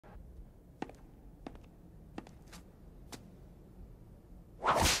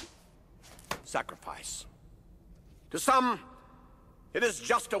sacrifice. To some, it is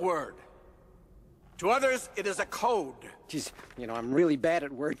just a word. To others, it is a code. Geez, you know, I'm really bad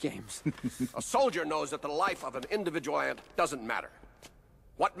at word games. A soldier knows that the life of an individual ant doesn't matter.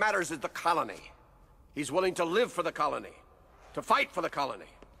 What matters is the colony. He's willing to live for the colony, to fight for the colony,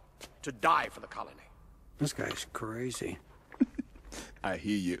 to die for the colony. This guy's crazy. I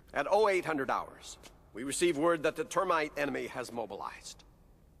hear you. At 0800 hours, we receive word that the termite enemy has mobilized.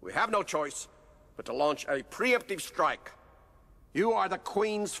 We have no choice but to launch a preemptive strike. You are the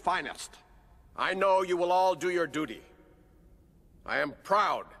Queen's finest. I know you will all do your duty. I am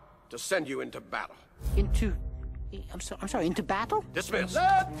proud to send you into battle. I'm sorry, into battle? Dismissed.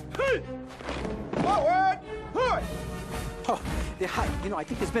 Forward! Push! Oh, you know, I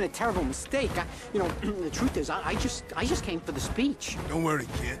think there's been a terrible mistake. The truth is, I just came for the speech. Don't worry,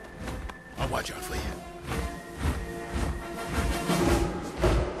 kid. I'll watch out for you.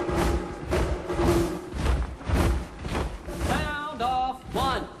 Sound off.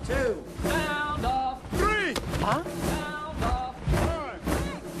 1, 2. Sound off. 3! Huh? Sound off. 5,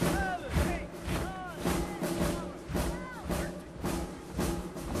 7, 8,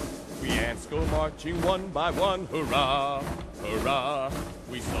 9. We ants go marching one by one, hurrah, hurrah.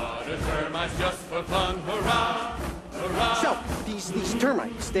 We slaughter termites just for fun, hurrah, hurrah. So, these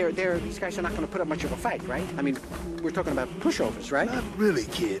termites, these guys are not going to put up much of a fight, right? I mean, we're talking about pushovers, right? Not really,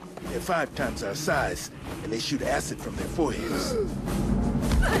 kid. They're 5 times our size, and they shoot acid from their foreheads.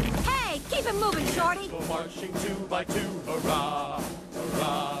 Hey, keep it moving, shorty. Go marching 2 by 2, hurrah,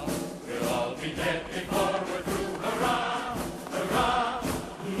 hurrah. We'll all be dead before we're through, hurrah, hurrah.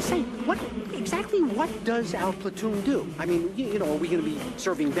 Say, what does our platoon do? I mean, you know, are we going to be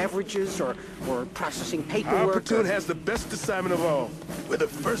serving beverages or processing paperwork? Our platoon has the best assignment of all. We're the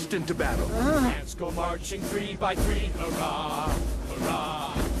first into battle. Ants go marching 3 by 3, hurrah,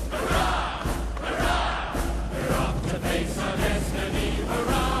 hurrah, hurrah, hurrah. We're off to face our destiny,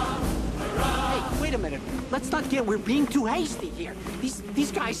 hurrah, hurrah. Hey, wait a minute. Let's not we're being too hasty here.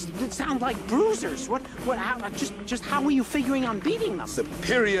 These guys sound like bruisers. Just how are you figuring on beating them?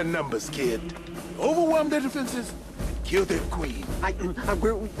 Superior numbers, kid. Overwhelm their defenses, kill their queen.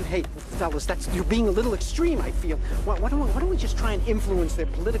 Hey, fellas, you're being a little extreme, I feel. Why don't we just try and influence their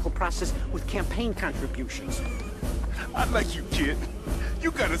political process with campaign contributions? I like you, kid. You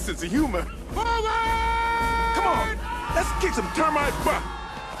got a sense of humor. Forward! Come on, let's kick some termite butt.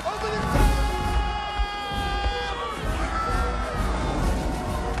 Over the top!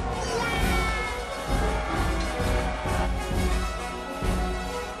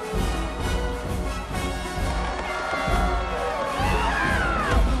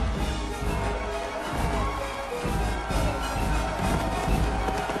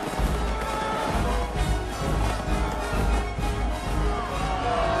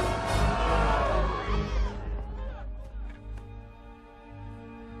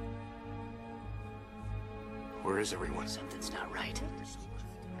 Where is everyone? Something's not right.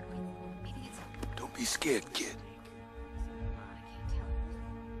 Don't be scared, kid.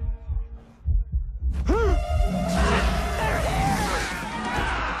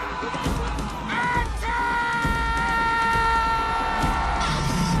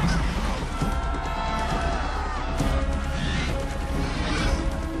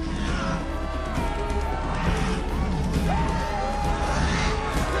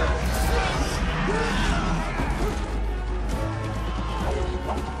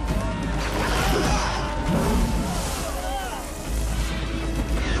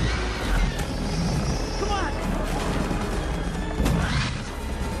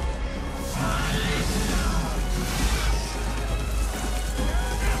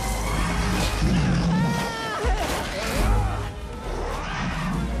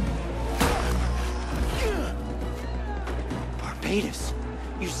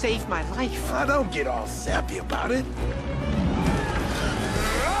 You saved my life. I don't get all sappy about it.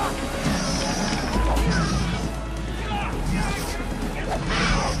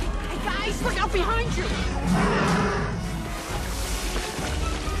 Hey, guys, look out behind you!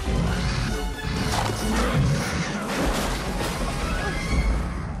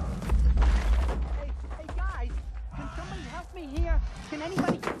 Hey, guys, can somebody help me here? Can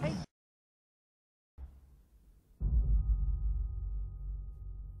anybody... Hey...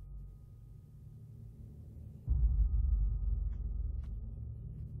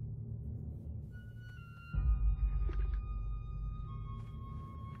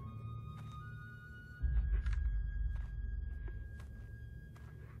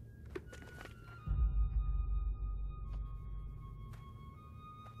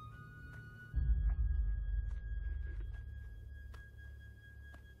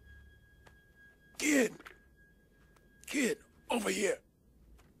 Over here.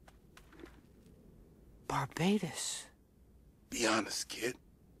 Barbados. Be honest, kid.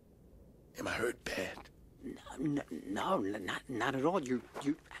 Am I hurt bad? No, not at all. You're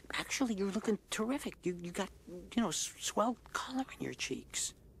looking terrific. You got, swell color in your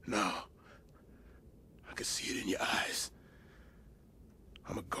cheeks. No. I can see it in your eyes.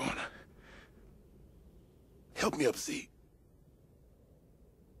 I'm a goner. Help me up, Z.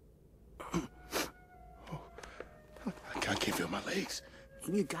 I can't feel my legs.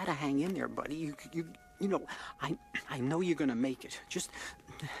 You gotta hang in there, buddy. I know you're gonna make it. Just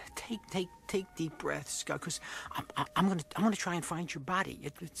take deep breaths, because I'm gonna try and find your body.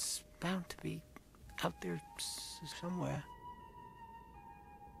 It's bound to be out there somewhere.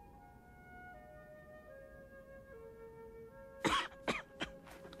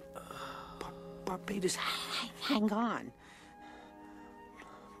 Barbados, hang on.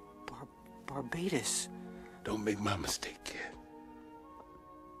 Barbados. Don't make my mistake, kid.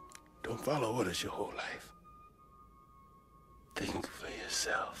 Don't follow orders your whole life. Think for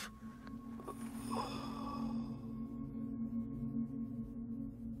yourself.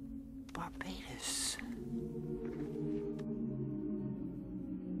 Barbados.